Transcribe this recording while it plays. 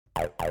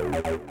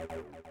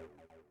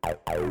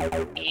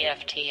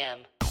EFTM.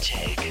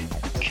 Tech,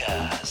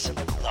 cars,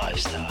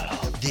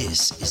 lifestyle.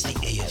 This is the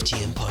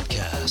EFTM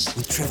podcast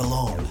with Trevor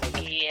Long.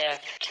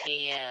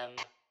 EFTM.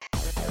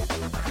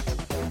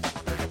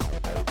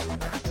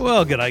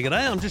 Well,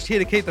 g'day. I'm just here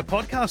to keep the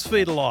podcast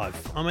feed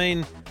alive. I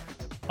mean,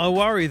 I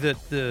worry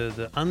that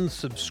the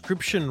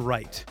unsubscription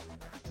rate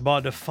by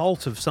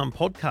default of some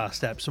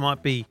podcast apps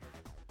might be,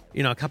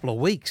 a couple of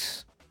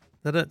weeks.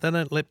 They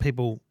don't let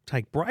people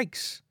take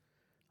breaks.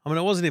 I mean,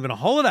 it wasn't even a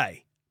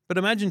holiday, but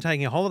imagine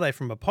taking a holiday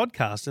from a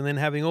podcast and then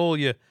having all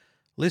your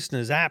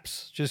listeners'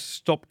 apps just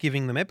stop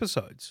giving them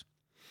episodes,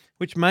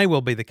 which may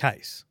well be the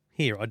case.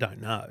 Here, I don't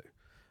know.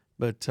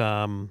 But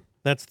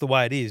that's the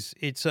way it is.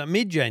 It's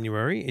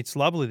mid-January. It's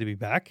lovely to be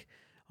back.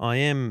 I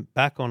am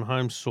back on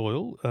home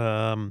soil, but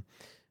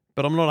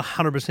I'm not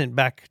 100%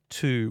 back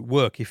to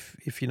work,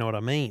 if you know what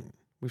I mean.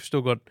 We've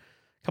still got a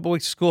couple of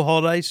weeks of school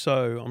holidays,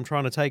 so I'm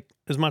trying to take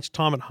as much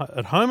time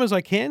at home as I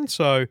can.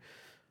 So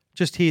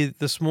just here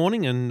this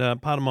morning,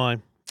 and part of my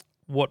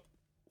what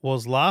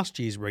was last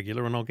year's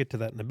regular, and I'll get to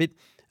that in a bit,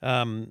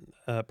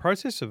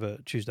 process of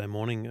a Tuesday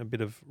morning, a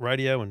bit of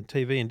radio and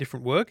TV and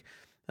different work,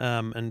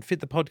 and fit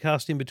the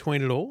podcast in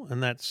between it all,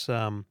 and that's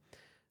the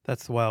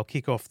way I'll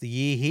kick off the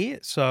year here.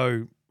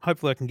 So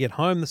hopefully I can get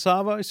home the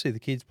Savo, see the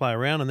kids play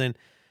around, and then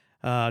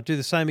do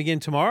the same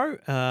again tomorrow.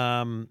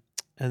 And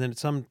then at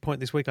some point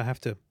this week I have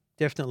to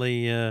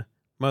definitely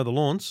mow the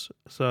lawns.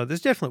 So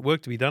there's definitely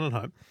work to be done at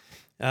home.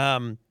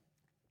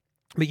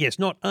 But yes,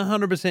 not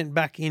 100%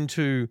 back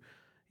into,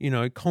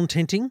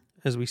 contenting,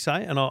 as we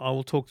say, and I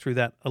will talk through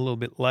that a little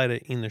bit later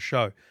in the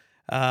show.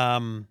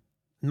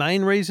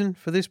 Main reason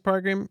for this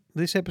program,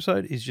 this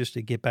episode, is just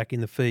to get back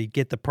in the feed,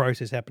 get the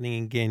process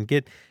happening again,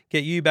 get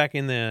you back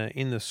in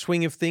the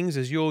swing of things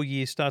as your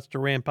year starts to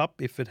ramp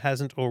up, if it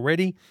hasn't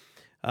already.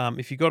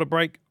 If you got a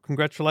break,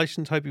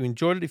 congratulations. Hope you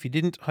enjoyed it. If you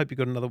didn't, hope you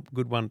got another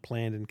good one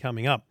planned and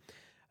coming up.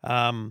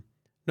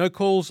 No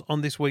calls on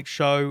this week's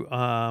show.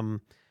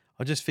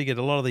 I just figured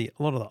a lot of the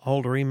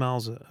older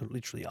emails are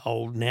literally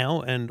old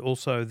now, and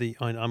also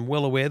I'm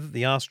well aware that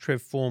the Ask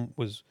Trev form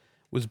was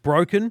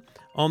broken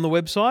on the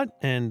website,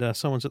 and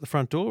someone's at the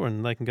front door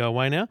and they can go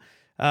away now.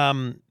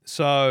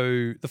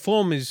 So the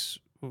form is,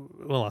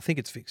 I think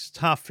it's fixed. It's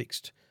half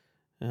fixed.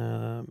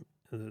 The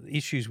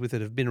issues with it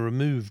have been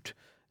removed.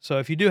 So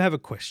if you do have a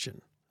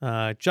question,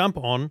 jump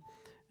on,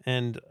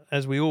 and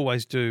as we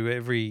always do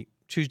every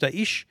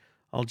Tuesday-ish,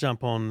 I'll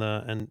jump on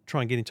and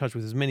try and get in touch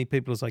with as many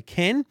people as I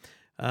can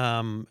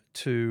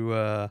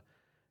to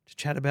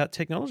chat about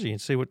technology and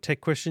see what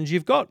tech questions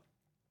you've got.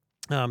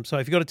 So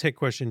if you've got a tech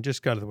question,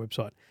 just go to the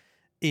website,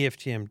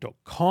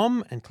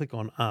 EFTM.com, and click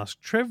on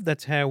Ask Trev.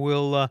 That's how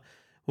we'll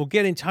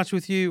get in touch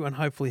with you and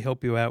hopefully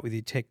help you out with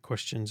your tech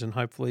questions. And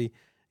hopefully,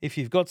 if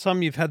you've got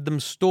some, you've had them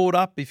stored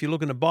up. If you're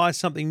looking to buy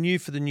something new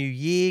for the new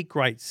year,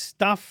 great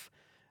stuff.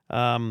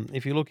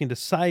 If you're looking to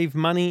save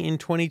money in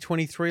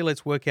 2023,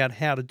 let's work out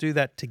how to do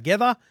that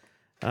together.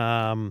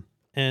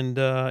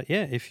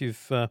 If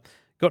you've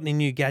got any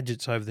new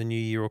gadgets over the new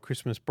year or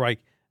Christmas break,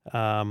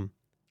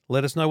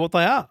 let us know what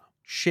they are.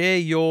 Share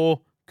your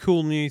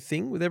cool new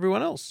thing with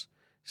everyone else.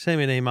 Send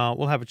me an email.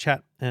 We'll have a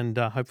chat, and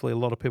hopefully a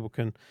lot of people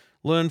can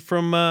learn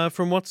from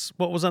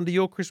what was under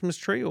your Christmas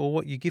tree or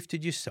what you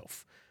gifted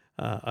yourself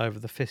over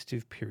the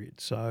festive period.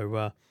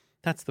 So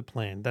that's the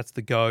plan. That's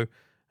the go,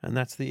 and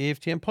that's the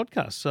EFTM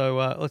podcast. So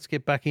let's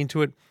get back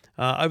into it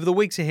over the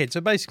weeks ahead. So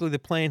basically the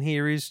plan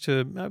here is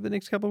to, over the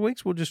next couple of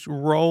weeks, we'll just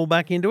roll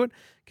back into it,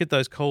 get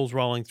those calls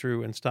rolling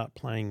through, and start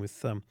playing with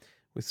some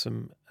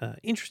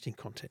interesting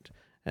content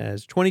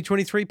as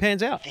 2023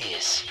 pans out.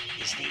 This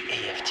is the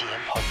EFTM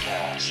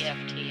podcast.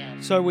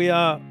 EFTM. So we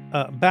are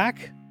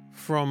back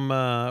from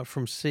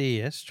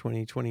CES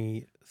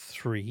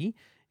 2023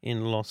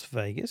 in Las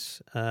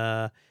Vegas.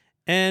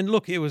 And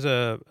look, it was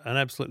an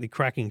absolutely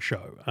cracking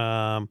show.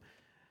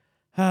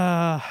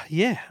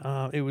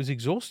 It was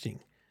exhausting.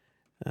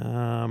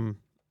 And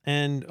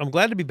I'm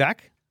glad to be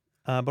back,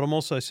 but I'm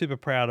also super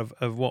proud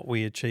of what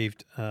we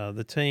achieved.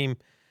 The team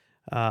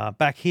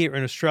back here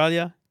in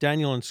Australia,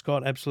 Daniel and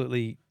Scott,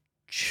 absolutely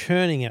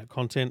churning out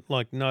content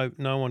like no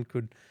one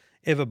could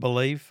ever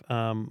believe.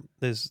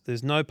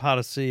 There's no part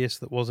of CS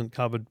that wasn't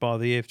covered by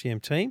the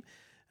EFTM team.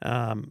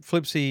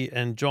 Flipsy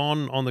and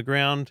John on the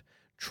ground,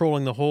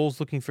 trawling the halls,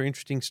 looking for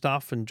interesting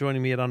stuff, and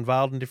joining me at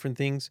Unveiled and different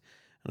things.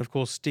 And of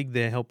course, Stig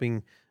there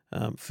helping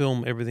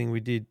film everything we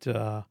did.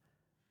 A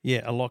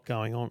lot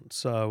going on.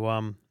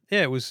 So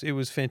it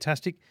was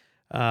fantastic.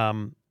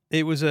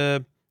 It was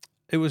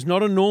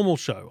not a normal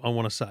show, I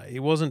want to say.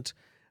 It wasn't,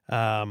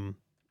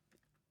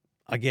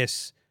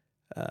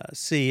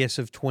 CES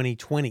of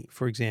 2020,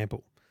 for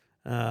example.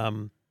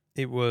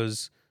 It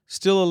was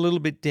still a little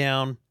bit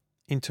down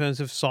in terms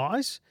of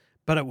size,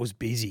 but it was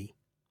busy.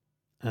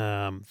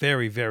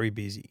 Very, very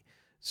busy.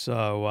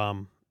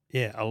 So,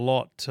 a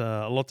lot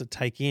to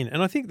take in.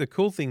 And I think the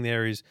cool thing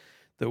there is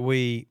that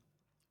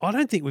I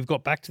don't think we've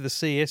got back to the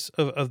CS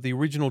of the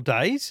original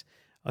days.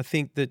 I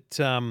think that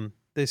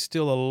there's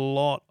still a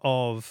lot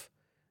of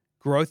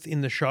growth in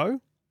the show.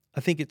 I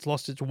think it's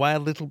lost its way a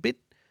little bit.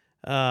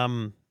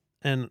 And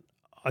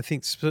I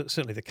think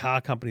certainly the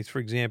car companies, for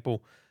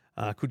example,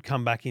 could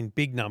come back in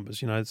big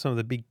numbers. You know, some of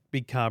the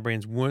big car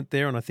brands weren't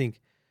there, and I think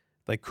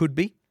they could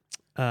be.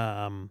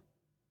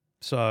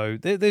 So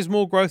there's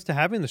more growth to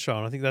have in the show,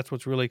 and I think that's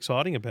what's really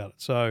exciting about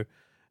it. So,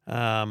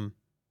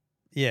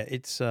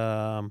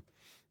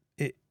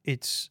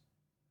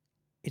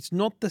 it's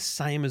not the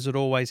same as it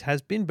always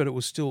has been, but it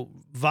was still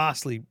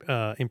vastly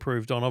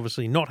improved on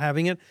obviously not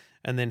having it,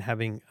 and then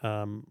having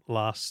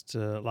last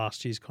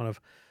year's kind of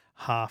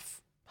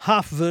half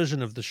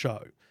version of the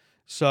show.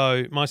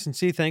 So my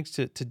sincere thanks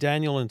to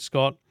Daniel and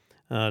Scott,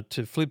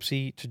 to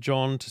Flipsy, to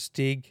John, to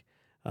Stig,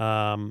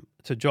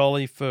 to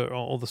Jolly for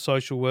all the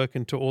social work,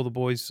 and to all the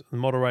boys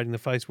moderating the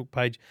Facebook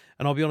page.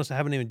 And I'll be honest, I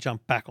haven't even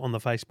jumped back on the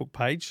Facebook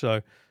page,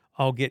 so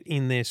I'll get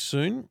in there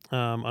soon.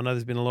 I know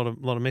there's been a lot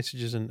of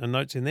messages and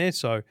notes in there,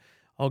 so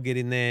I'll get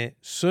in there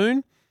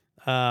soon.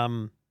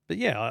 But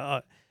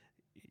yeah,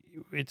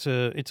 it's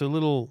a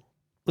little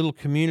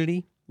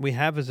community we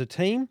have as a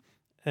team,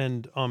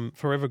 and I'm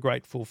forever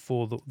grateful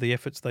for the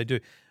efforts they do.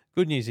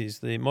 Good news is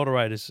the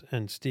moderators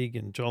and Stig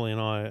and Jolly and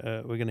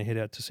I, we're going to head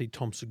out to see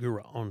Tom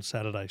Segura on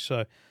Saturday. So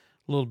a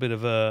little bit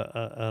of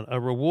a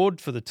reward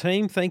for the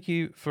team. Thank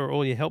you for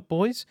all your help,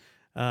 boys.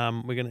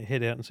 We're going to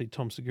head out and see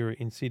Tom Segura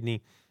in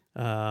Sydney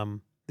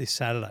this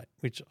Saturday,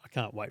 which I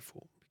can't wait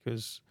for,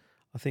 because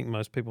I think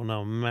most people know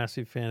I'm a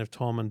massive fan of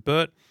Tom and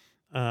Bert.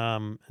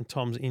 And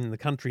Tom's in the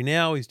country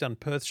now. He's done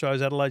Perth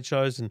shows, Adelaide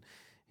shows, and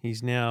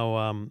he's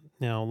now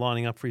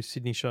lining up for his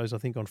Sydney shows, I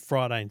think, on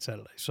Friday and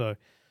Saturday. So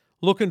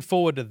looking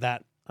forward to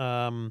that.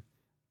 I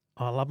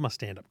love my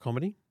stand-up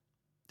comedy.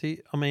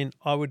 I mean,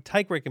 I would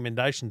take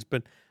recommendations,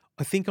 but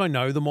I think I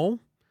know them all.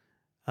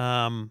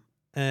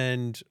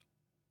 And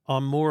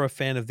I'm more a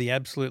fan of the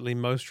absolutely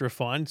most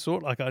refined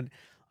sort. Like I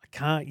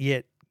can't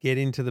yet get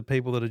into the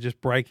people that are just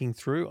breaking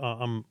through.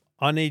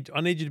 I need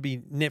you to be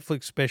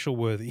Netflix special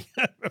worthy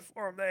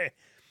before I'm there.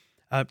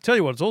 Tell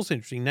you what, it's also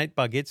interesting. Nate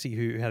Bargatze,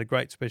 who had a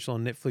great special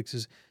on Netflix,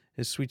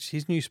 has switched.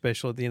 His new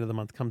special at the end of the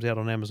month comes out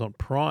on Amazon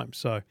Prime.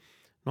 So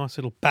nice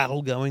little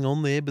battle going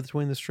on there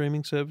between the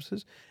streaming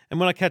services. And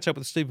when I catch up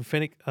with Stephen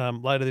Fennick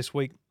later this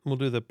week, we'll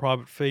do the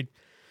private feed.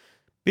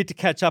 Bit to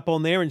catch up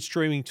on there and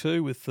streaming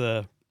too with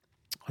I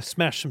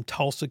smashed some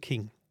Tulsa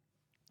King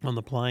on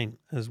the plane,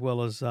 as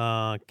well as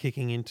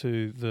kicking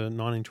into the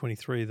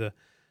 1923, the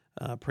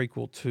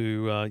prequel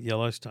to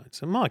Yellowstone.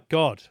 So my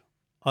God,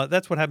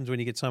 that's what happens when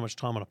you get so much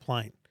time on a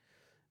plane,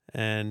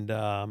 and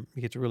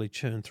you get to really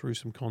churn through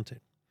some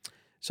content.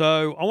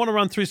 So I want to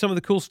run through some of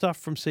the cool stuff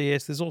from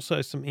CES. There's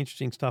also some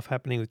interesting stuff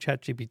happening with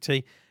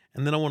ChatGPT,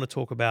 and then I want to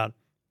talk about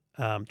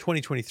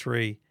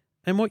 2023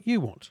 and what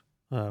you want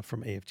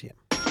from EFTM.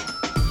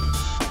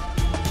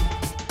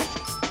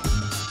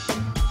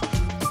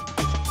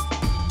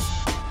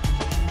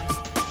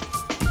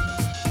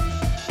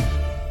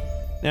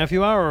 Now, if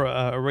you are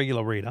a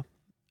regular reader,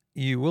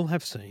 you will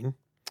have seen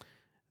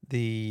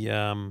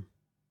the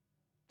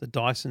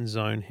Dyson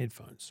Zone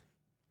headphones.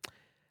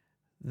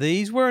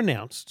 These were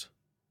announced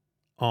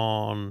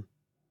on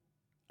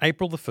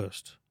April the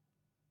 1st,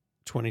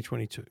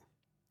 2022.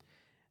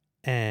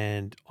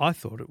 And I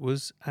thought it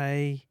was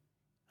a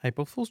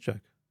April Fool's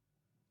joke.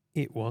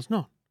 It was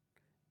not.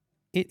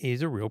 It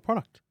is a real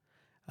product.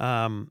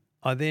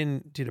 I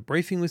then did a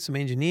briefing with some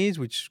engineers,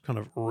 which kind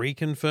of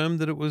reconfirmed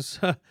that it was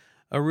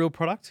a real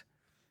product.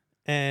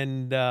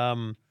 And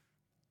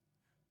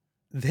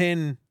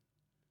then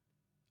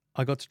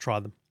I got to try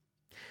them.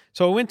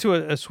 So I went to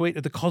a suite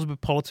at the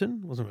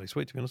Cosmopolitan. It wasn't really a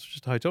suite, to be honest, it was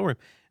just a hotel room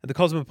at the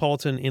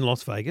Cosmopolitan in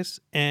Las Vegas.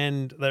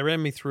 And they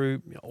ran me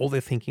through all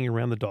their thinking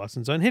around the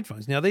Dyson Zone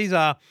headphones. Now, these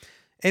are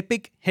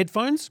Epic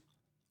headphones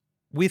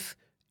with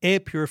air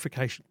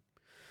purification.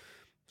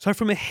 So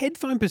from a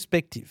headphone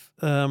perspective,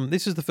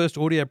 this is the first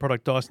audio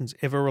product Dyson's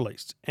ever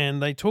released.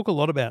 And they talk a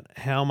lot about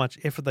how much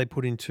effort they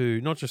put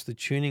into not just the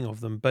tuning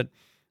of them, but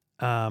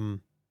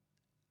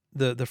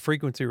the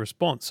frequency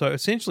response. So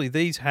essentially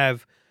these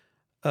have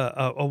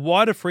a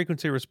wider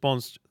frequency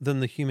response than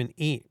the human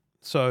ear.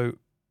 So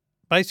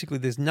basically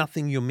there's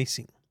nothing you're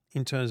missing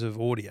in terms of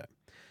audio.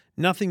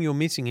 Nothing you're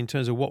missing in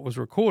terms of what was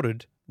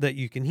recorded that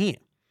you can hear.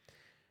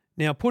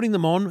 Now, putting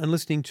them on and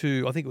listening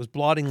to, I think it was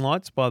Blinding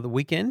Lights by The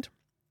Weeknd,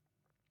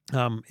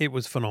 it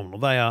was phenomenal.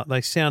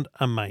 They sound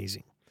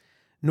amazing.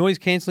 Noise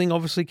cancelling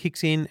obviously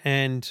kicks in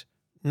and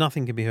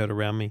nothing can be heard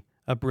around me.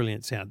 A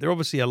brilliant sound. They're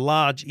obviously a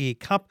large ear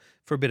cup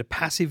for a bit of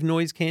passive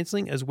noise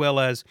cancelling as well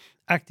as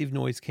active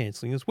noise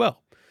cancelling as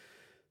well.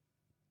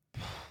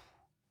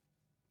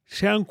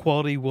 Sound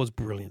quality was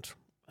brilliant.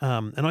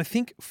 And I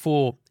think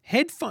for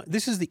headphones,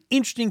 this is the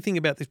interesting thing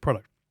about this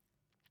product.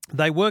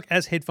 They work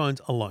as headphones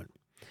alone.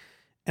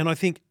 And I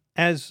think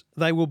as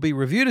they will be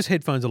reviewed as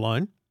headphones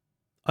alone,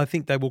 I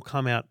think they will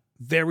come out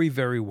very,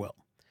 very well.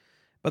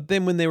 But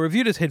then when they're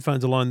reviewed as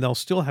headphones alone, they'll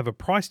still have a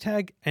price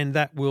tag, and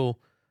that will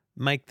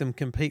make them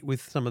compete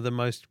with some of the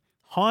most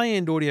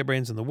high-end audio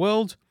brands in the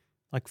world,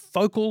 like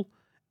Focal,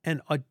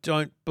 and I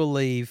don't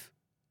believe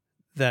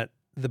that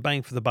the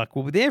bang for the buck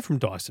will be there from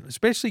Dyson,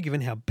 especially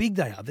given how big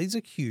they are. These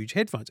are huge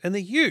headphones, and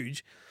they're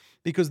huge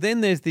because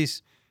then there's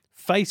this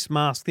face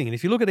mask thing. And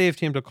if you look at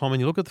EFTM.com and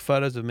you look at the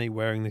photos of me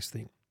wearing this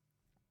thing,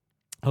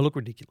 I look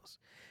ridiculous.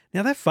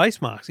 Now, that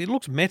face mask, it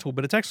looks metal,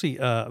 but it's actually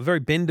a very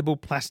bendable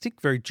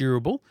plastic, very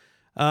durable,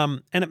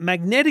 and it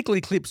magnetically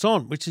clips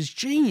on, which is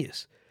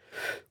genius.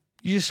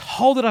 You just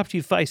hold it up to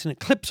your face and it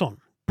clips on.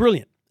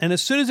 Brilliant. And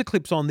as soon as it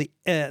clips on, the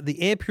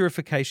air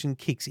purification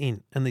kicks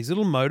in, and these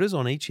little motors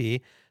on each ear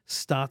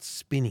start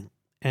spinning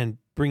and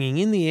bringing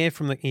in the air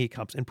from the ear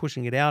cups and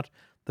pushing it out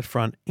the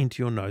front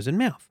into your nose and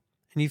mouth.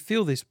 And you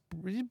feel this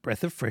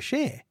breath of fresh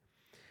air.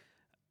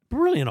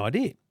 Brilliant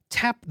idea.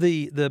 Tap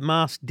the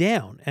mask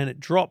down and it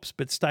drops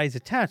but stays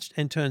attached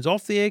and turns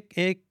off the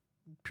air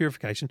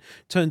purification,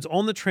 turns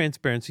on the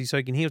transparency so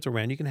you can hear what's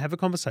around. You can have a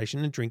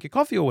conversation and drink your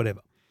coffee or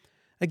whatever.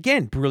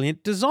 Again,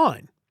 brilliant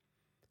design.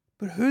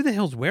 But who the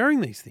hell's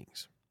wearing these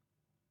things?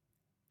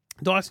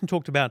 Dyson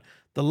talked about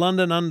the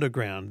London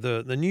Underground,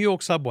 the New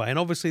York subway, and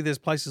obviously there's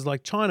places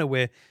like China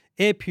where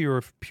air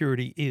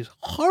purity is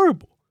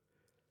horrible.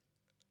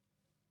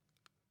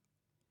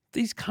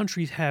 These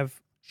countries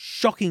have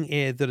shocking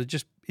air that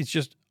it's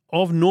just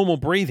of normal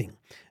breathing.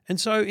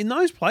 And so in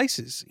those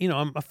places,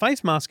 a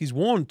face mask is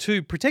worn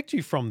to protect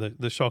you from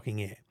the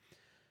shocking air.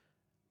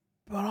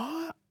 But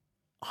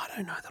I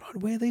don't know that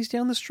I'd wear these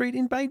down the street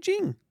in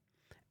Beijing.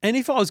 And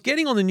if I was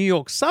getting on the New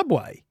York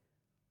subway,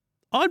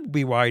 I'd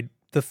be worried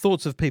the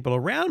thoughts of people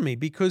around me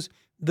because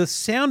the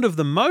sound of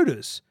the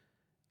motors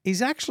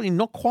is actually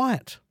not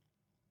quiet.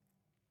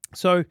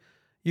 So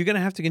you're going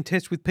to have to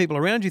contest with people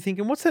around you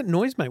thinking, what's that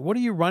noise, mate? What are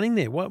you running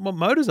there? What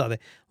motors are there?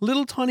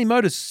 Little tiny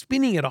motors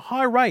spinning at a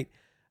high rate,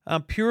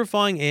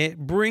 purifying air,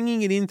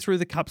 bringing it in through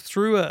the cups,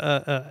 through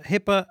a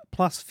HEPA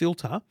plus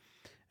filter,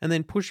 and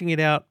then pushing it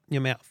out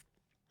your mouth.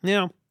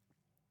 Now,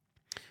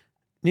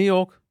 New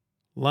York,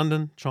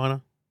 London,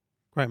 China,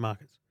 great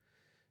markets.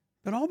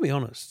 But I'll be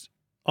honest,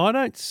 I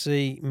don't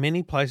see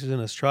many places in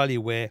Australia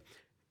where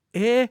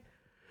air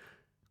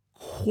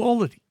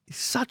quality is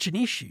such an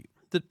issue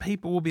that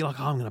people will be like,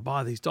 I'm going to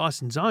buy these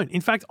Dyson Zone.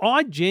 In fact,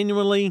 I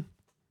genuinely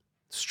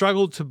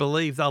struggle to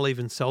believe they'll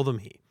even sell them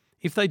here.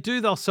 If they do,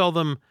 they'll sell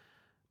them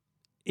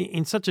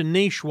in such a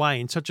niche way,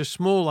 in such a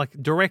small,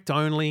 like direct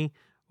only,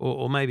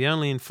 or maybe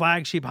only in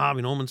flagship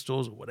Harvey Norman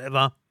stores or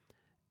whatever.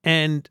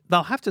 And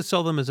they'll have to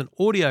sell them as an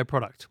audio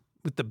product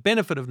with the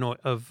benefit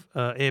of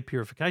air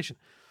purification.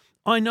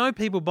 I know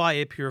people buy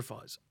air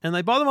purifiers and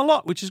they buy them a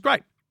lot, which is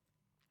great.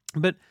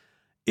 But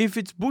if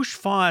it's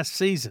bushfire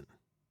season,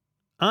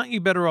 aren't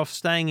you better off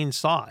staying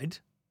inside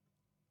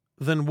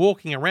than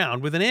walking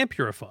around with an air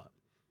purifier?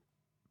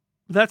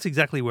 That's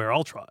exactly where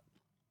I'll try it.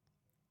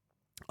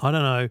 I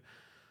don't know.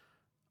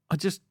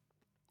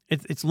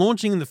 It's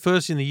launching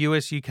first in the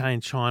US, UK,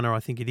 and China. I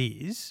think it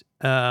is,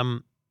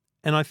 and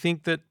I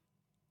think that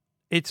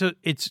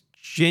it's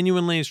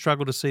genuinely a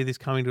struggle to see this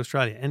coming to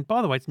Australia. And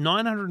by the way, it's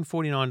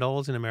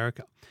 $949 in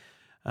America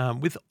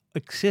with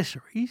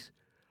accessories.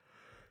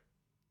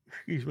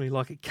 Excuse me,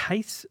 like a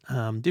case,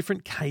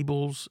 different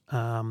cables.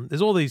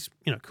 There's all these,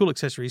 cool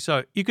accessories.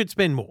 So you could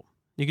spend more.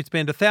 You could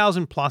spend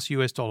 $1,000 plus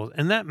US dollars,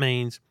 and that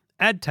means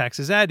add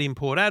taxes, add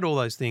import, add all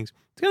those things.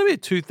 It's going to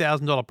be a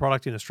 $2,000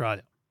 product in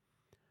Australia.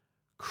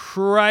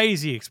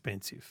 Crazy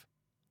expensive.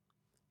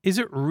 Is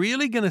it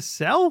really going to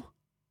sell?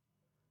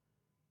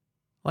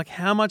 Like,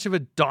 how much of a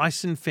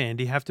Dyson fan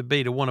do you have to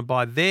be to want to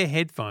buy their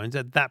headphones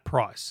at that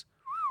price?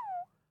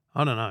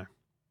 I don't know.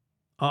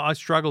 I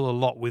struggle a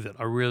lot with it.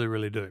 I really,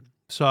 really do.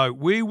 So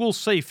we will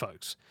see,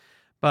 folks.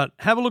 But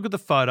have a look at the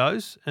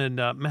photos. And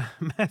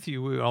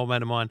Matthew, old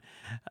mate of mine,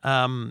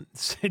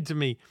 said to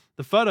me,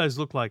 the photos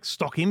look like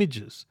stock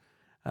images.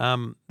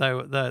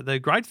 They're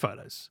great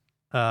photos.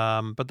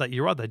 But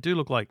you're right, they do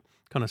look like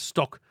kind of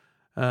stock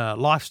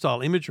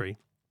lifestyle imagery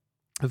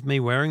of me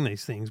wearing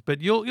these things.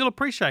 But you'll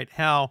appreciate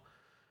how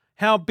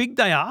big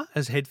they are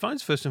as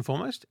headphones, first and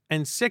foremost.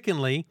 And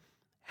secondly,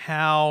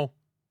 how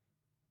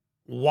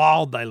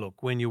wild they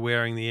look when you're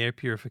wearing the air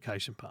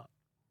purification part.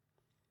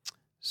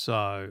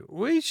 So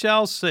we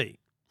shall see.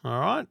 All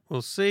right.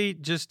 We'll see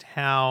just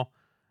how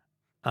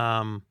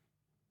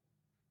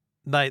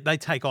they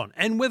take on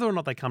and whether or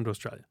not they come to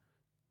Australia.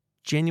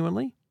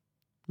 Genuinely,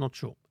 not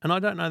sure. And I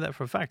don't know that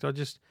for a fact. I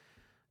just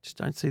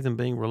don't see them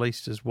being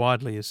released as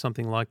widely as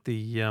something like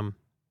the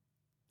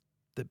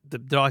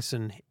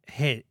Dyson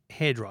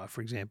hairdryer,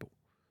 for example.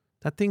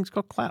 That thing's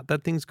got clout.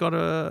 That thing's got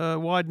a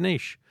wide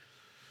niche.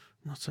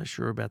 Not so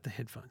sure about the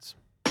headphones.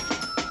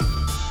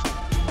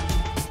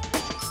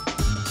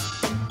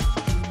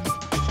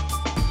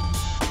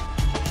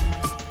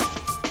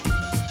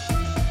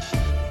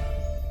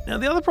 Now,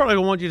 the other product I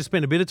want you to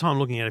spend a bit of time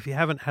looking at, if you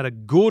haven't had a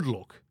good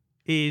look,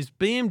 is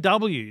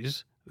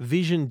BMW's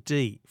Vision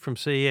D from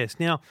CES.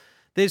 Now,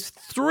 there's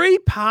 3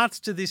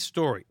 parts to this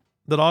story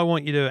that I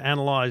want you to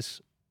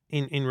analyse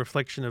in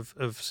reflection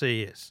of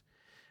CES.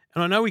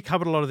 And I know we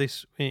covered a lot of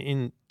this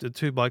in the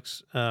Two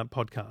Blokes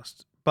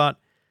podcast, but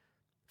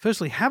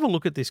firstly, have a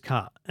look at this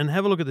car and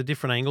have a look at the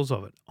different angles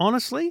of it.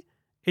 Honestly,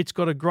 it's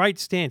got a great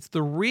stance.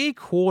 The rear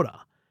quarter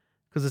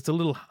because it's a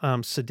little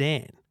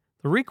sedan.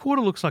 The rear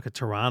quarter looks like a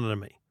Tirana to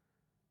me.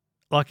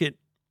 Like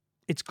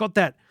it's got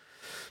that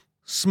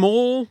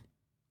small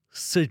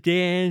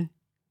sedan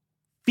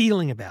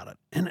feeling about it.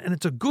 And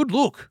it's a good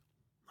look.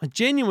 I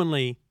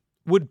genuinely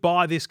would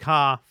buy this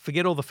car,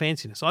 forget all the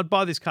fanciness. I'd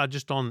buy this car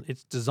just on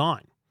its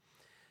design.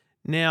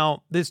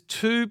 Now, there's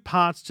two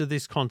parts to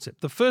this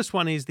concept. The first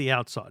one is the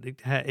outside.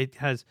 It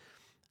has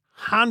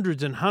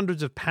hundreds and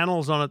hundreds of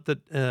panels on it that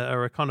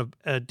are a kind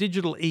of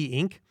digital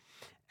e-ink.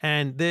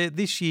 And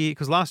this year,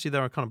 because last year they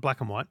were kind of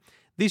black and white,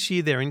 this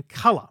year they're in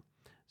colour.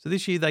 So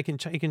this year you can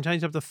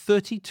change up to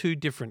 32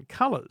 different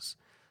colours.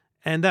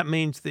 And that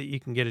means that you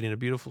can get it in a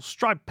beautiful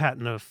stripe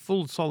pattern, a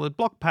full solid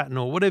block pattern,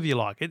 or whatever you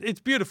like. It's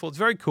beautiful. It's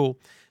very cool.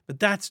 But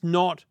that's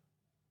not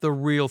the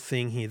real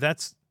thing here.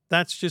 That's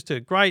just a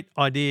great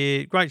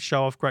idea, great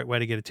show off, great way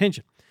to get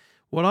attention.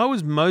 What I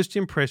was most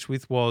impressed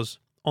with was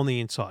on the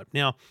inside.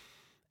 Now,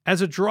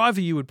 as a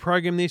driver, you would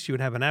program this. You would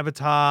have an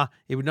avatar.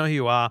 It would know who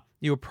you are.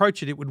 You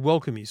approach it, it would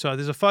welcome you. So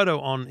there's a photo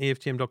on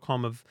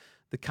EFTM.com of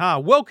the car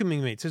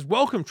welcoming me. It says,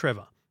 "Welcome,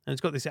 Trevor." And it's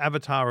got this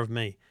avatar of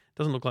me.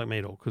 Doesn't look like me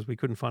at all because we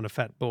couldn't find a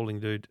fat, balding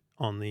dude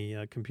on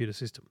the computer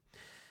system.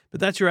 But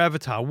that's your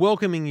avatar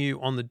welcoming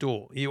you on the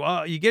door.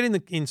 You get in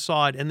the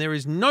inside and there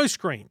is no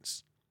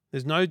screens.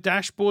 There's no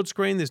dashboard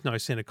screen. There's no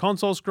center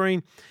console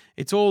screen.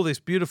 It's all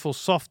this beautiful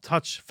soft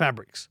touch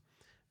fabrics.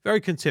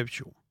 Very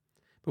conceptual.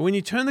 But when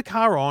you turn the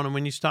car on and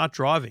when you start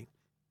driving,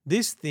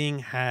 this thing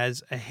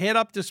has a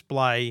head-up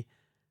display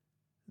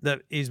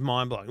that is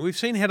mind-blowing. We've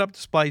seen head-up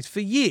displays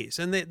for years,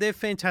 and they're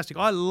fantastic.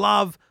 I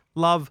love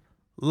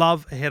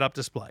a head-up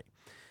display.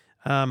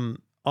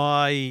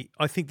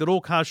 I think that all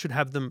cars should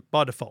have them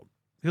by default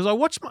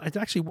because it's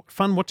actually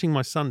fun watching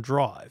my son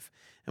drive,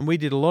 and we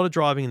did a lot of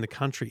driving in the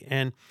country,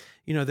 and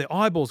you know their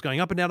eyeballs going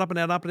up and down, up and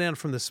down, up and down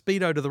from the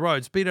speedo to the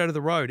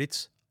road.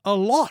 It's a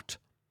lot.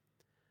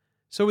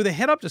 So with a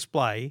head-up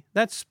display,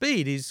 that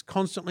speed is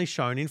constantly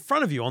shown in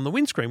front of you on the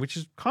windscreen, which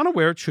is kind of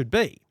where it should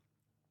be.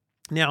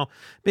 Now,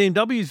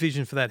 BMW's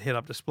vision for that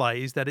head-up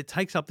display is that it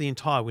takes up the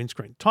entire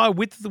windscreen, entire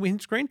width of the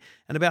windscreen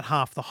and about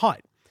half the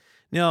height.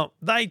 Now,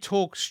 they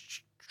talk,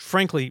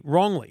 frankly,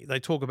 wrongly. They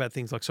talk about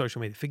things like social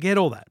media. Forget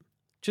all that.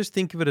 Just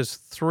think of it as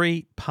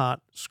three-part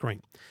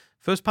screen.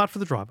 First part for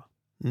the driver,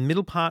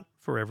 middle part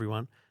for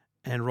everyone,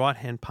 and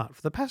right-hand part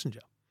for the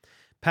passenger.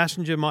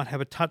 Passenger might have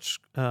a touch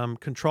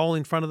control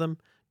in front of them.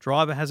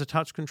 Driver has a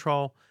touch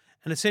control,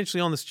 and essentially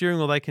on the steering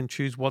wheel, they can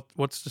choose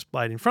what's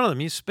displayed in front of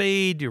them, your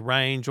speed, your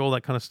range, all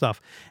that kind of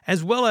stuff,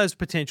 as well as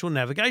potential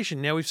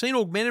navigation. Now, we've seen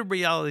augmented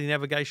reality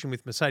navigation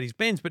with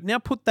Mercedes-Benz, but now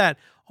put that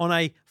on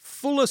a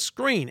fuller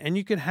screen, and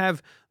you can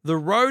have the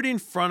road in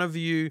front of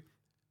you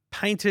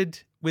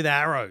painted with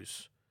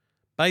arrows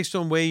based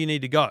on where you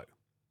need to go.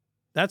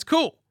 That's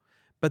cool.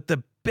 But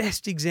the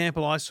best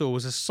example I saw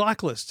was a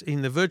cyclist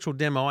in the virtual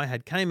demo I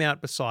had came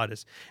out beside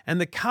us, and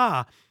the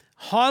car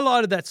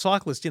highlighted that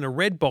cyclist in a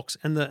red box,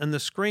 and the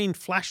screen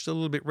flashed a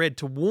little bit red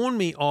to warn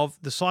me of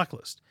the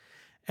cyclist.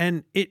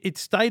 And it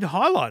stayed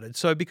highlighted.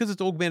 So because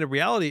it's augmented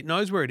reality, it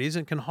knows where it is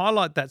and can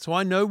highlight that so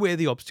I know where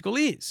the obstacle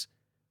is.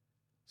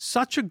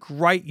 Such a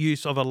great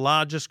use of a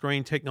larger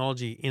screen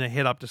technology in a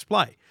head-up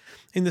display.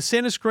 In the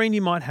center screen,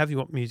 you might have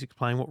what music's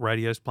playing, what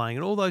radio's playing,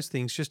 and all those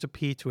things just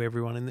appear to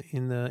everyone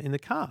in the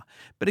car.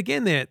 But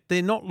again,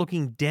 they're not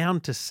looking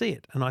down to see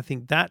it, and I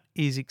think that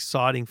is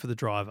exciting for the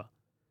driver.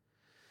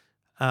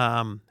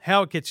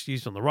 How it gets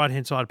used on the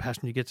right-hand side, a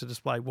passenger gets a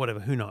display, whatever,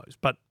 who knows.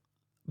 But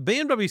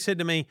BMW said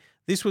to me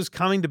this was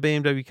coming to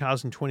BMW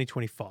cars in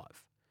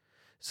 2025.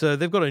 So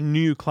they've got a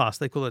new class.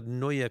 They call it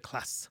Neue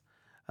Klasse.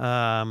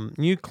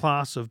 New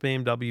class of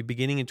BMW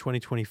beginning in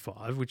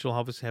 2025, which will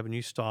obviously have a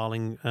new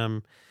styling,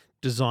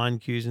 design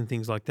cues and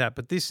things like that.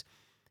 But this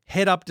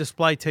head-up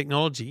display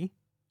technology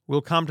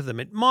will come to them.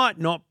 It might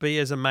not be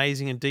as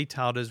amazing and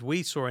detailed as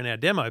we saw in our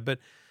demo, but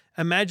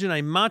imagine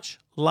a much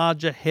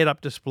larger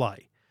head-up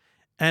display.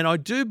 And I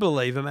do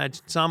believe,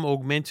 imagine some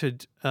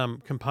augmented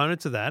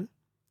components of that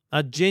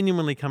are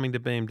genuinely coming to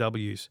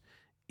BMWs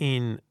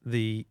in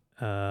the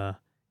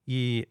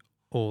year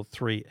or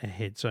three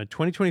ahead. So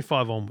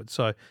 2025 onwards.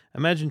 So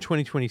imagine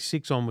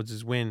 2026 onwards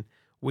is when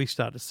we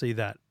start to see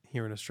that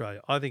here in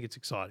Australia. I think it's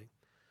exciting.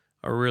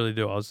 I really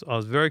do. I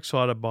was very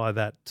excited by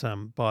that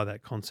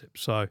concept.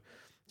 So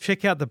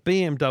check out the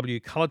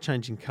BMW color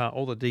changing car.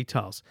 All the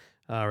details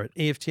are at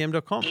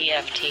EFTM.com.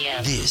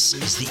 EFTM. This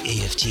is the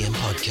EFTM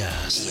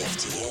Podcast.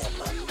 EFTM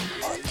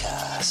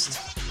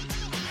Podcast.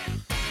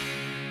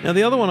 Now,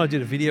 the other one I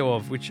did a video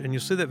of, and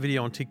you'll see that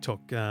video on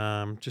TikTok.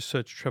 Just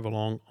search Trevor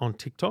Long on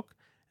TikTok.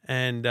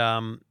 And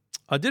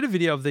I did a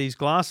video of these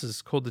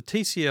glasses called the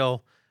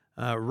TCL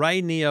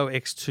Ray Neo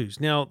X2s.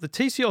 Now, the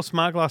TCL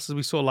smart glasses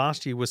we saw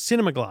last year were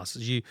cinema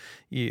glasses.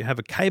 You have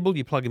a cable,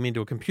 you plug them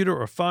into a computer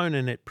or a phone,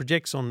 and it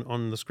projects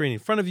on the screen in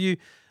front of you.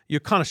 You're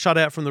kind of shut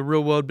out from the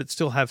real world, but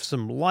still have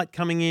some light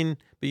coming in,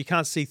 but you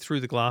can't see through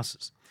the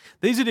glasses.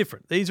 These are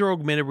different. These are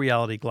augmented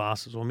reality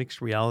glasses or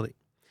mixed reality.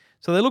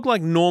 So they look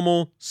like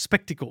normal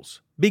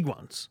spectacles, big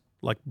ones,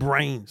 like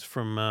brains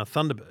from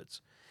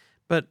Thunderbirds.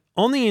 But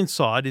on the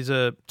inside is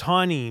a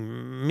tiny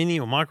mini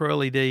or micro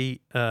LED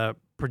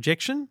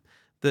projection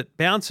that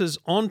bounces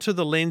onto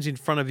the lens in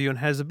front of you and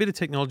has a bit of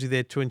technology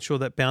there to ensure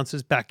that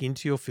bounces back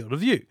into your field of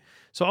view.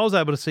 So I was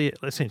able to see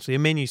essentially a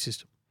menu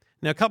system.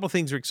 Now, a couple of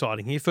things are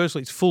exciting here.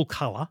 Firstly, it's full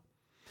color.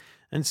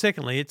 And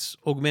secondly, it's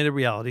augmented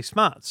reality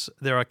smarts.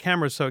 There are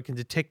cameras so it can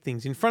detect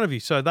things in front of you.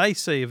 So they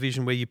see a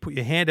vision where you put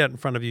your hand out in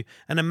front of you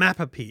and a map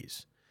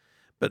appears.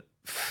 But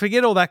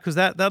forget all that because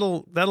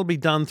that'll be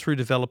done through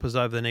developers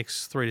over the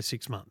next 3 to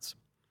 6 months.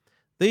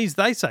 These,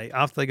 they say,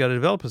 after they go to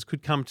developers,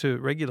 could come to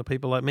regular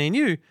people like me and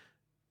you,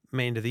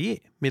 end of the year,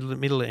 middle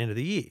to end of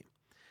the year.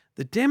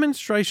 The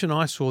demonstration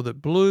I saw that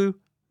blew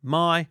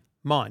my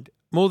mind,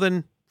 more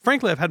than,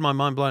 frankly, I've had my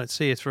mind blown at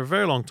CS for a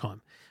very long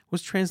time,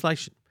 was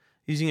translation.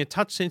 Using a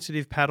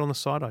touch-sensitive pad on the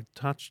side, I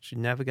touched,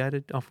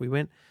 navigated, off we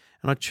went,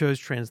 and I chose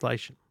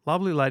translation.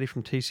 Lovely lady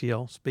from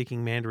TCL,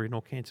 speaking Mandarin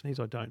or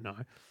Cantonese, I don't know,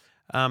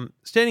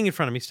 standing in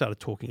front of me, started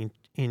talking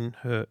in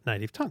her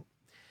native tongue.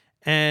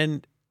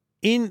 And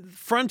in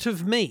front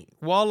of me,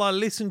 while I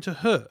listened to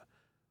her,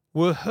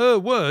 were her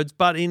words,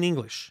 but in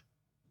English.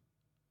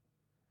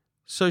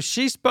 So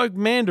she spoke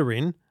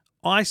Mandarin,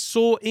 I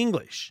saw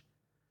English.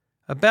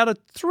 About a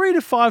 3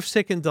 to 5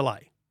 second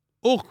delay.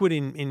 Awkward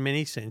in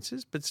many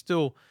senses, but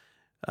still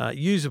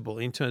usable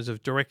in terms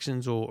of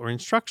directions or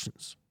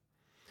instructions.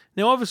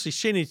 Now, obviously,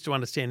 she needs to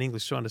understand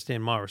English to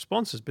understand my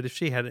responses, but if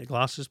she had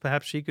glasses,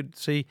 perhaps she could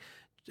see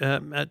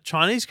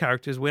Chinese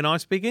characters when I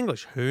speak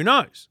English. Who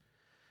knows?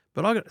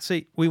 But I got to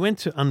see, we went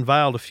to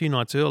Unveiled a few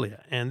nights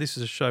earlier, and this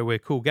is a show where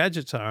cool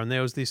gadgets are, and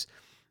there was this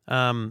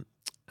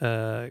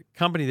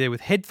company there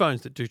with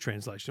headphones that do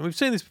translation. We've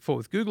seen this before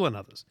with Google and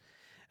others.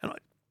 And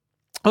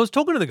I was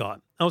talking to the guy.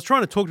 I was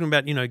trying to talk to him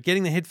about,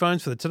 getting the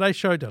headphones for the Today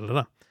Show,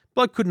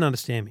 Bloke couldn't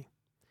understand me.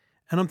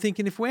 And I'm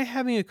thinking, if we're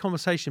having a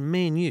conversation,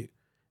 me and you,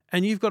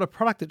 and you've got a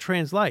product that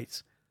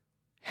translates,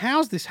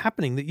 how's this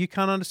happening that you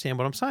can't understand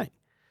what I'm saying?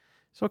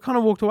 So I kind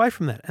of walked away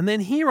from that. And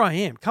then here I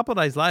am, a couple of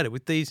days later,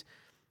 with these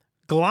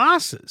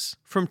glasses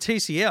from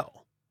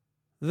TCL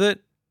that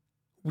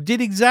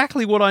did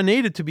exactly what I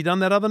needed to be done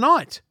that other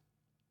night.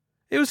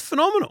 It was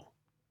phenomenal.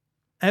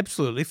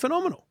 Absolutely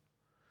phenomenal.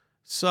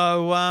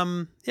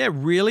 So,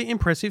 really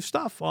impressive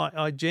stuff.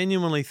 I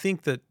genuinely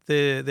think that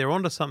they're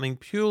onto something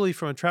purely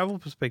from a travel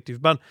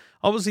perspective, but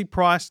obviously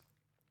price,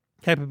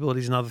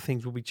 capabilities and other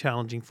things will be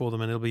challenging for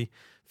them, and it'll be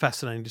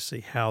fascinating to see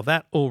how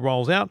that all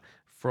rolls out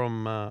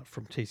from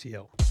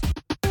TCL.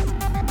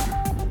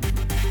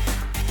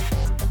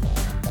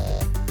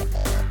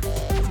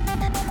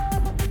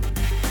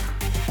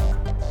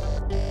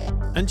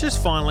 And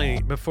just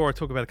finally, before I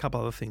talk about a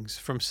couple other things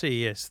from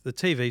CES, the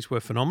TVs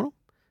were phenomenal.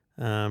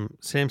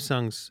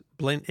 Samsung's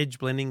edge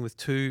blending with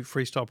 2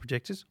 freestyle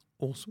projectors,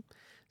 awesome.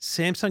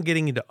 Samsung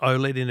getting into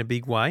OLED in a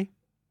big way,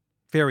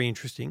 very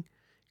interesting.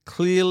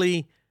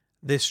 Clearly,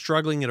 they're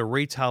struggling at a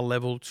retail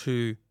level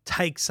to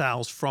take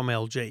sales from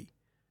LG.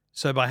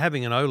 So by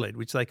having an OLED,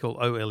 which they call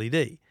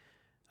OLED,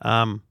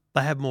 they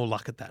have more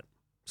luck at that.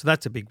 So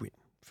that's a big win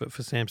for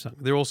Samsung.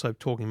 They're also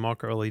talking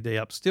micro LED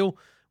up still,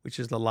 which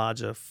is the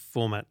larger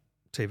format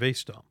TV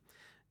style.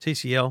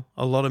 TCL,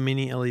 a lot of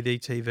mini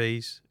LED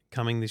TVs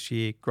coming this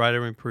year,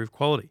 greater improved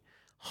quality.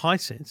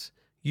 Hisense,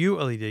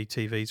 ULED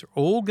TVs are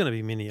all going to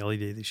be mini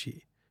LED this year.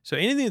 So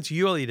anything that's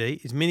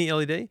ULED is mini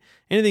LED.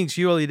 Anything that's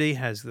ULED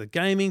has the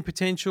gaming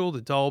potential,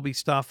 the Dolby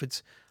stuff.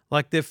 It's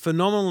like they've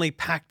phenomenally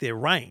packed their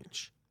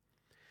range.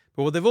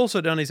 But what they've also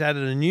done is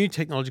added a new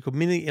technology called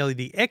Mini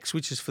LED X,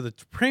 which is for the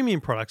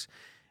premium products,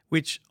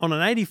 which on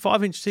an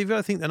 85-inch TV,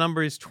 I think the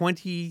number is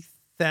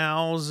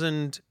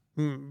 20,000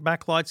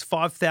 backlights,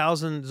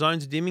 5,000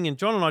 zones of dimming. And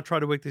John and I tried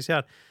to work this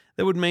out.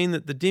 That would mean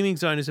that the dimming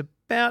zone is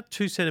about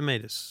 2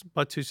 centimeters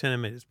by 2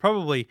 centimeters,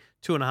 probably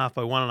 2.5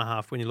 by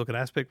 1.5 when you look at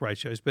aspect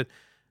ratios. But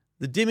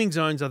the dimming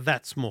zones are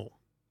that small.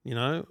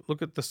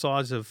 Look at the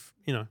size of,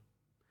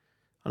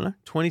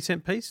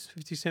 20-cent piece,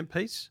 50-cent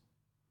piece.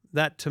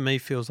 That to me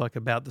feels like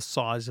about the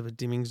size of a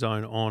dimming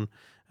zone on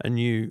a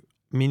new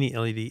Mini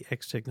LED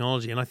X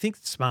technology. And I think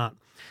it's smart.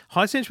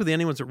 Hisense were the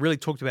only ones that really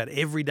talked about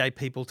everyday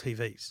people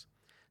TVs.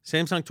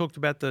 Samsung talked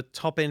about the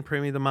top-end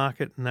premium of the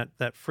market and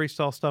that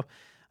freestyle stuff.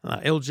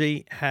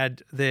 LG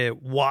had their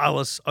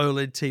wireless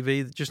OLED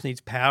TV that just needs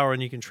power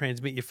and you can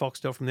transmit your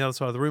Foxtel from the other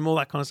side of the room, all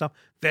that kind of stuff.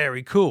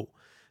 Very cool.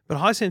 But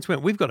Hisense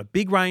went, we've got a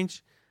big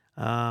range.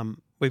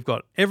 We've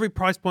got every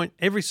price point,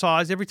 every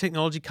size, every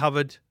technology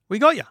covered. We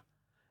got you.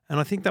 And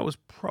I think that was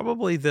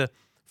probably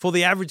for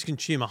the average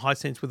consumer,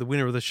 Hisense were the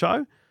winner of the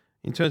show.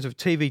 In terms of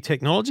TV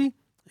technology,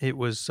 it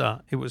was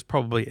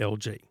probably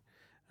LG.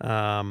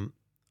 I'm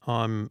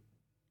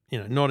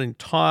not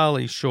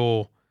entirely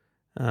sure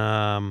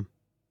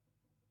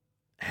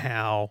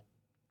how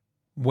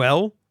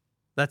well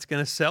that's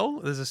going to sell.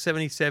 There's a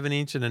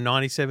 77-inch and a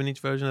 97-inch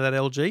version of that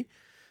LG.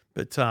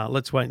 But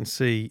let's wait and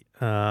see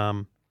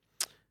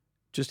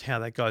just how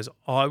that goes.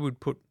 I would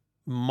put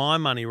my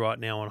money right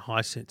now on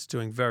Hisense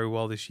doing very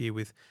well this year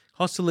with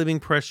cost of living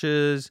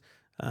pressures,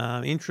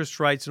 interest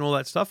rates and all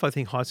that stuff. I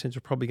think Hisense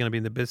are probably going to be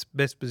in the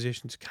best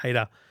position to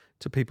cater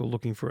to people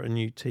looking for a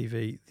new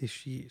TV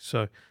this year.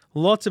 So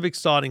lots of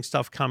exciting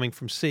stuff coming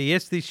from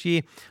CES this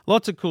year.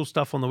 Lots of cool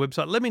stuff on the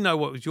website. Let me know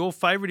what was your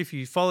favourite. If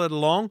you followed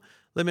along,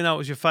 let me know what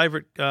was your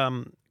favourite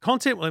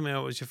content. Let me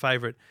know what was your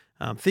favourite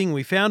thing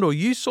we found or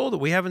you saw that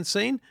we haven't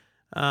seen.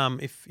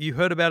 If you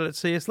heard about it at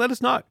CES, let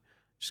us know.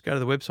 Just go to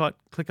the website,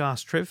 click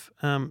Ask Trev,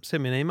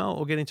 send me an email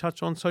or get in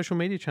touch on social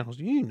media channels.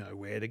 You know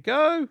where to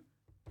go.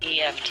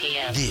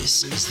 EFTM.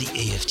 This is the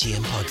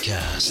EFTM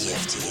Podcast.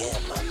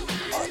 EFTM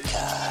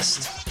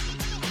Podcast.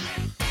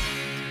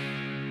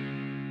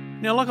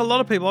 Now, like a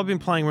lot of people, I've been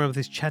playing around with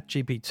this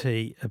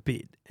ChatGPT a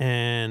bit,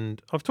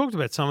 and I've talked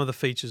about some of the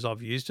features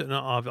I've used it, and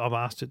I've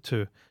asked it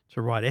to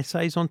write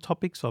essays on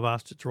topics. I've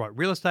asked it to write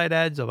real estate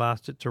ads. I've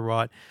asked it to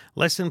write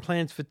lesson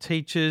plans for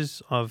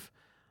teachers. I've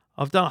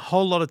done a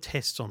whole lot of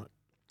tests on it.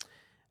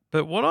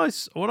 But what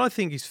I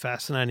think is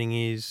fascinating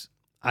is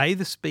A,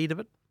 the speed of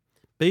it,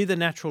 B, the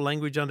natural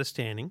language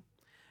understanding,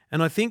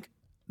 and I think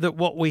that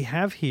what we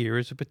have here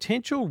is a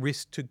potential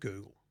risk to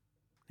Google.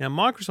 Now,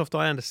 Microsoft,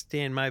 I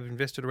understand, may have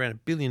invested around $1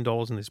 billion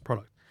in this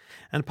product.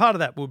 And part of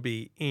that would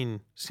be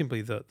in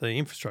simply the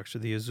infrastructure,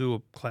 the Azure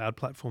cloud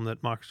platform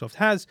that Microsoft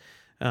has,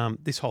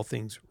 this whole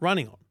thing's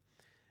running on.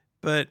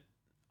 But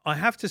I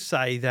have to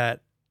say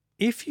that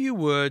if you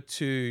were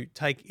to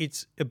take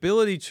its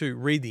ability to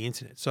read the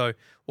internet, so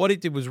what it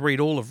did was read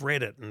all of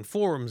Reddit and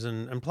forums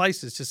and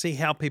places to see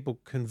how people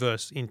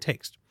converse in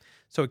text.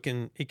 So it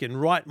can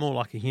write more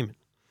like a human.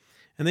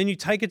 And then you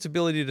take its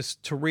ability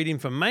to read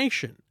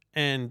information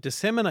and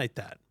disseminate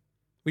that,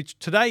 which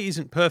today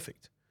isn't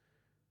perfect,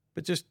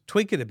 but just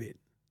tweak it a bit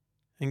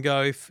and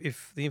go,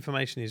 if the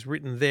information is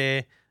written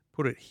there,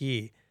 put it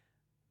here.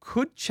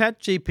 Could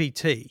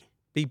ChatGPT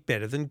be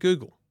better than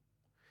Google?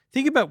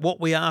 Think about what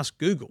we ask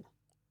Google.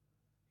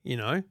 You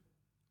know,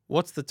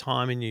 what's the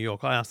time in New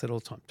York? I ask that all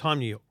the time. Time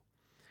New York.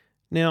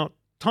 Now,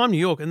 time New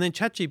York, and then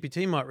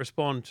ChatGPT might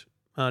respond,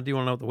 do you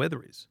want to know what the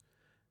weather is?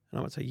 And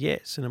I might say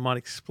yes, and it might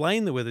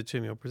explain the weather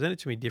to me or present it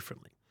to me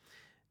differently.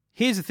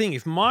 Here's the thing.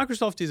 If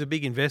Microsoft is a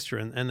big investor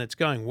and it's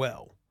going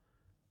well,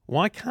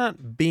 why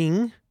can't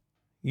Bing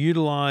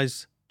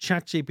utilize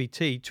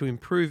ChatGPT to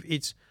improve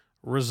its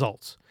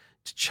results,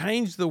 to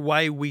change the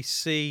way we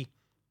see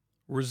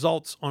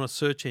results on a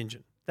search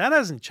engine? That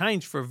hasn't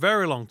changed for a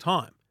very long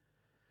time.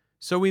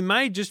 So we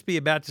may just be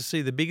about to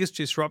see the biggest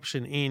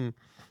disruption in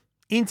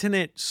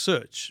internet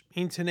search,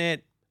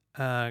 internet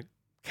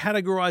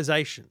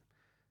categorization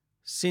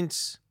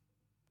since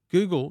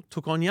Google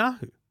took on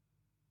Yahoo.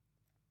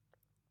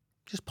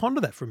 Just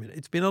ponder that for a minute.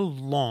 It's been a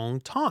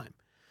long time.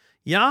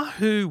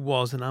 Yahoo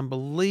was an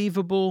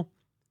unbelievable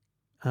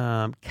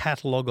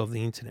catalog of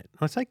the internet.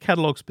 I say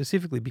catalog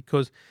specifically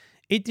because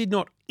it did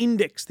not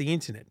index the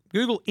internet.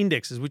 Google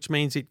indexes, which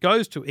means it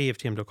goes to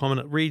EFTM.com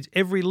and it reads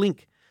every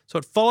link. So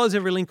it follows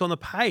every link on the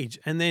page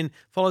and then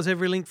follows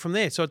every link from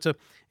there. So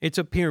it's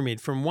a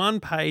pyramid. From one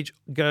page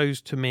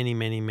goes to many,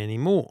 many, many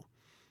more.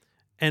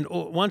 And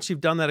once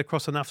you've done that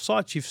across enough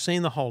sites, you've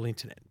seen the whole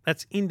internet.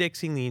 That's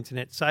indexing the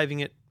internet, saving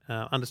it,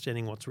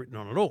 understanding what's written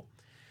on it all.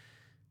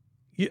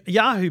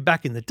 Yahoo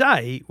back in the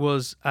day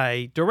was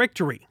a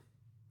directory,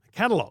 a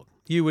catalog.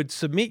 You would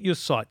submit your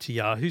site to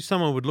Yahoo.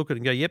 Someone would look at it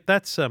and go, yep,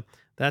 that's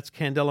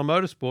Candela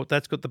Motorsport.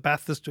 That's got the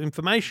Bathurst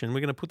information. We're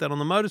going to put that on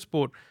the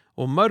motorsport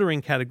or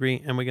motoring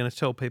category, and we're going to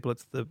tell people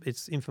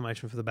it's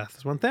information for the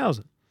Bathurst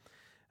 1000.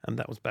 And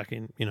that was back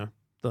in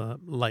the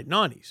late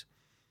 90s.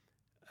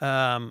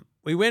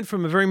 We went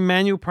from a very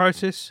manual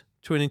process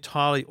to an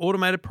entirely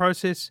automated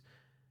process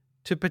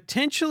to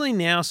potentially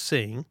now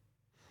seeing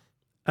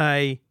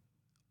a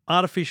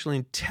artificial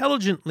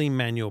intelligently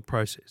manual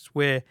process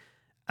where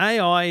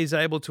AI is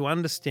able to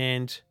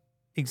understand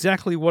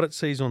exactly what it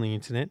sees on the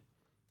internet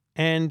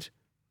and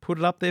put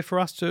it up there for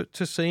us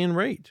to see and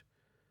read.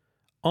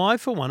 I,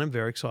 for one, am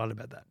very excited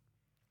about that.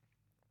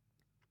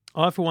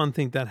 I, for one,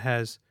 think that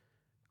has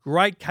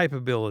great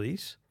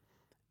capabilities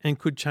and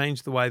could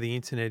change the way the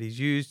internet is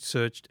used,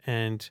 searched,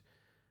 and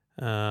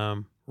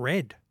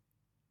read.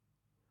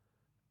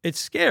 It's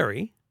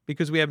scary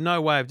because we have no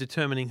way of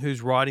determining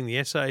who's writing the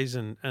essays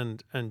and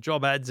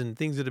job ads and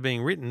things that are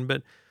being written.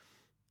 But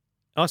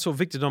I saw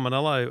Victor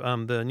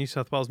Dominello, the New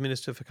South Wales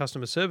Minister for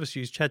Customer Service,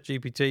 use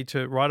ChatGPT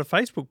to write a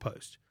Facebook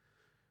post.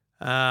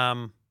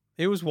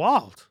 It was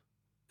wild.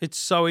 It's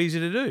so easy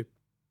to do.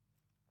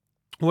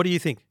 What do you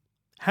think?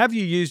 Have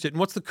you used it? And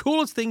what's the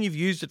coolest thing you've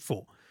used it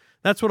for?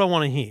 That's what I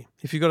want to hear.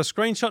 If you've got a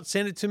screenshot,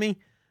 send it to me.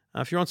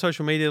 If you're on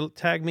social media,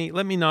 tag me.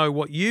 Let me know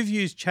what you've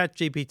used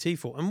ChatGPT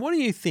for. And what do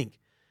you think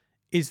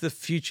is the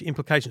future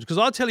implications? Because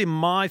I'll tell you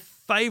my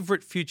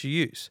favorite future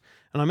use,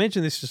 and I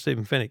mentioned this to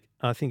Stephen Fennick,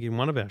 I think in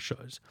one of our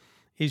shows,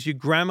 is your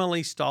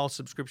Grammarly style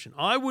subscription.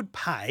 I would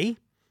pay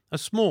a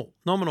small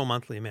nominal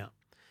monthly amount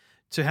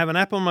to have an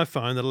app on my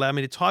phone that allowed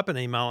me to type an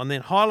email and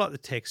then highlight the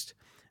text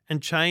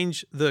and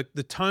change the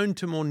tone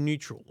to more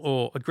neutral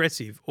or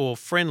aggressive or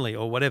friendly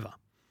or whatever.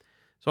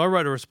 So I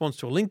wrote a response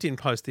to a LinkedIn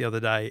post the other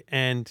day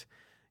and,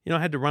 I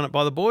had to run it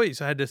by the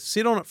boys. I had to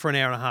sit on it for an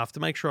hour and a half to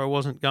make sure I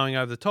wasn't going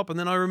over the top. And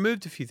then I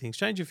removed a few things,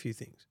 changed a few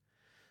things.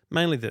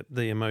 mainly the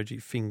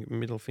emoji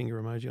middle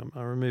finger emoji.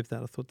 I removed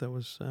that. I thought that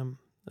was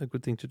a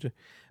good thing to do.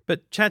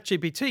 But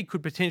ChatGPT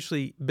could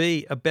potentially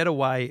be a better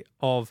way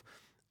of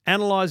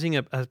analysing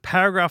a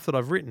paragraph that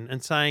I've written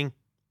and saying,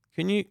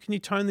 can you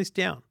tone this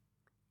down?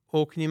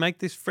 Or can you make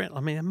this friendly?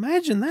 I mean,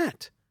 imagine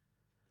that.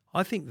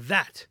 I think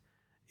that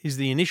is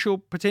the initial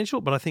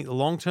potential, but I think the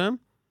long term,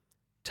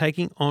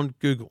 taking on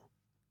Google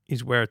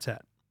is where it's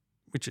at,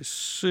 which is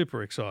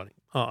super exciting.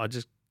 Oh, I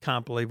just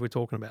can't believe we're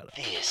talking about it.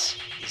 This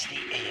is the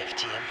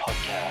EFTM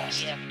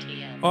podcast.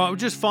 EFTM. All right,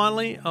 just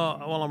finally,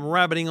 while I'm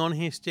rabbiting on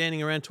here,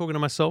 standing around talking to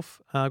myself,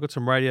 I've got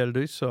some radio to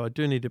do, so I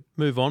do need to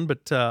move on,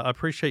 but I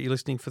appreciate you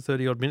listening for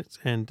 30-odd minutes,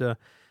 and it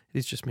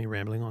is just me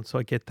rambling on, so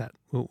I get that.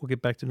 We'll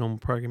get back to normal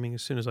programming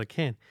as soon as I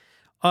can.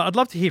 I'd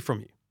love to hear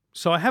from you.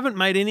 So I haven't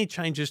made any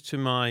changes to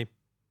my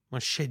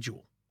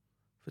schedule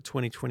for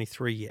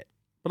 2023 yet,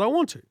 but I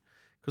want to,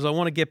 because I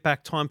want to get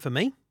back time for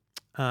me.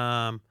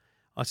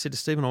 I said to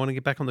Stephen, I want to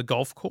get back on the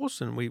golf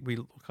course, and I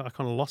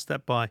kind of lost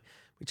that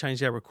we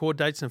changed our record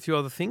dates and a few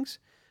other things.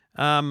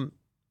 But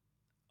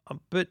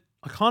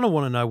I kind of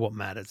want to know what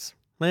matters.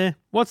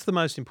 What's the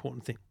most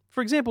important thing?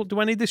 For example,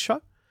 do I need this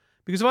show?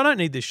 Because if I don't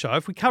need this show,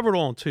 if we cover it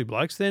all on Two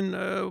Blokes, then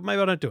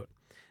maybe I don't do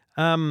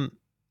it.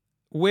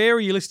 Where are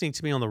you listening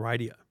to me on the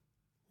radio?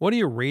 What are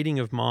you reading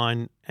of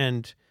mine?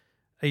 And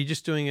are you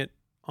just doing it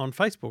on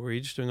Facebook, or are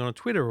you just doing it on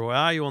Twitter, or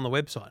are you on the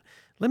website?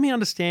 Let me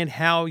understand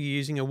how you're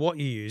using it, what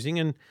you're using,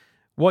 and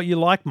what you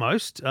like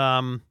most.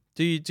 Do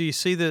you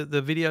see the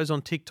videos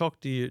on TikTok?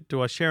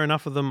 Do I share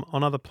enough of them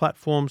on other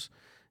platforms?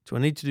 Do I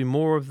need to do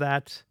more of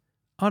that?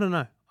 I don't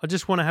know. I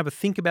just want to have a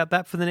think about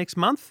that for the next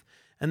month,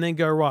 and then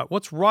go, right,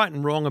 what's right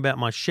and wrong about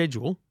my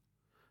schedule,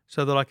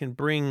 so that I can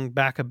bring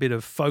back a bit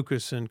of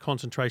focus and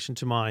concentration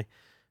to my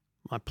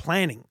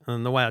planning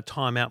and the way I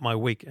time out my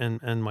week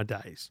and my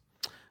days.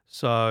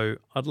 So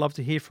I'd love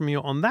to hear from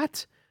you on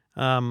that.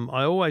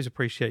 I always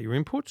appreciate your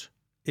input.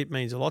 It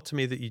means a lot to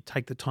me that you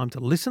take the time to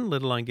listen,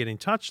 let alone get in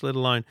touch, let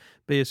alone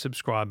be a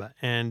subscriber.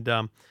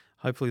 And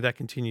hopefully that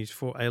continues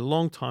for a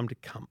long time to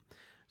come.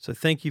 So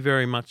thank you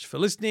very much for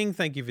listening.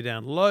 Thank you for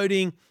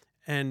downloading.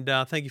 And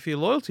thank you for your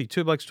loyalty.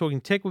 Two Blokes Talking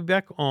Tech will be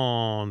back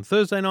on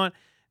Thursday night,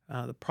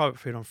 the private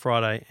feed on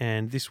Friday.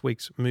 And this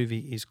week's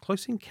movie is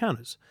Close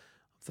Encounters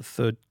of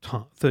the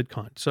Third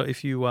Kind. So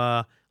if you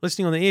are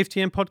listening on the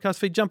EFTM podcast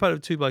feed, jump over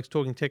to Two Blokes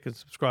Talking Tech and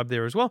subscribe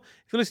there as well.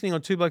 If you're listening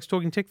on Two Blokes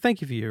Talking Tech,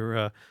 thank you for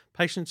your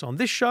patience on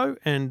this show,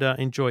 and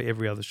enjoy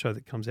every other show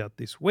that comes out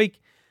this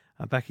week.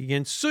 Back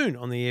again soon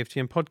on the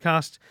EFTM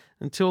podcast.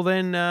 Until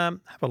then,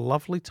 have a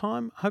lovely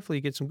time. Hopefully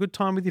you get some good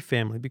time with your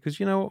family, because,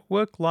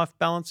 work-life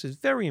balance is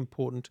very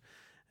important,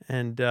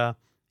 and,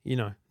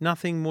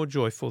 nothing more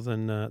joyful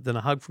than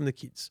a hug from the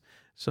kids.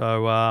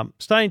 So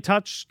stay in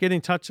touch, get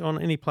in touch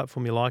on any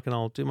platform you like, and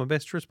I'll do my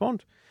best to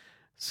respond.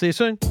 See you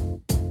soon.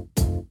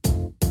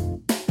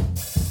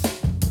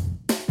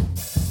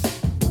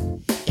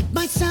 It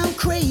might sound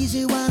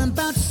crazy what I'm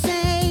about to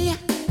say.